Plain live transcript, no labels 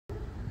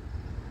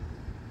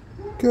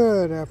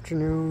Good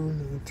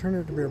afternoon. It turned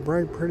out to be a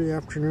bright, pretty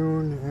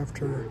afternoon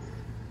after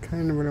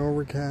kind of an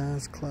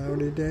overcast,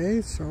 cloudy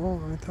day,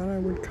 so I thought I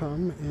would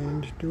come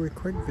and do a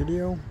quick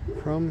video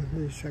from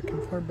the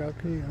second floor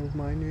balcony of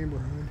my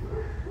neighborhood.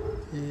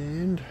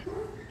 And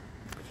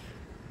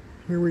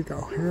here we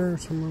go. Here are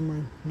some of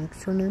my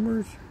next door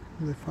neighbors,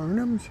 the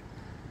Farnhams.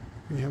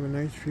 We have a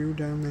nice view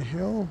down the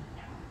hill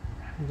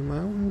of the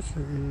mountains,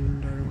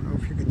 and I don't know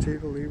if you can see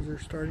the leaves are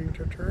starting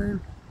to turn.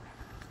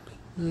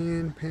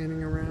 And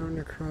panning around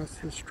across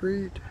the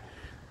street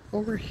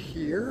over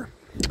here,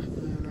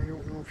 and I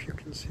don't know if you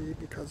can see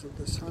because of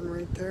the sun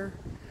right there,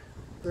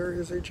 there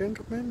is a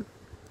gentleman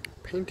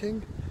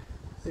painting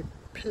a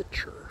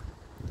picture,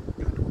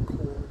 kind of a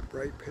cool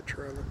bright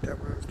picture I looked at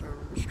when I was down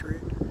on the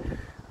street.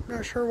 I'm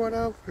not sure what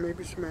of,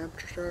 maybe some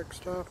abstract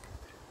stuff.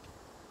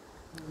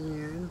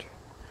 And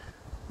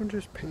we'll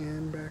just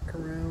pan back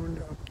around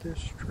up this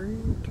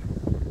street.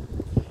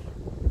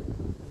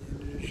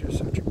 It's just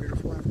such a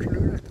beautiful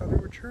afternoon. I thought I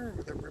would share it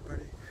with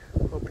everybody.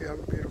 Hope you have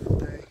a beautiful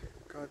day.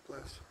 God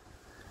bless.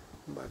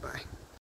 Bye-bye.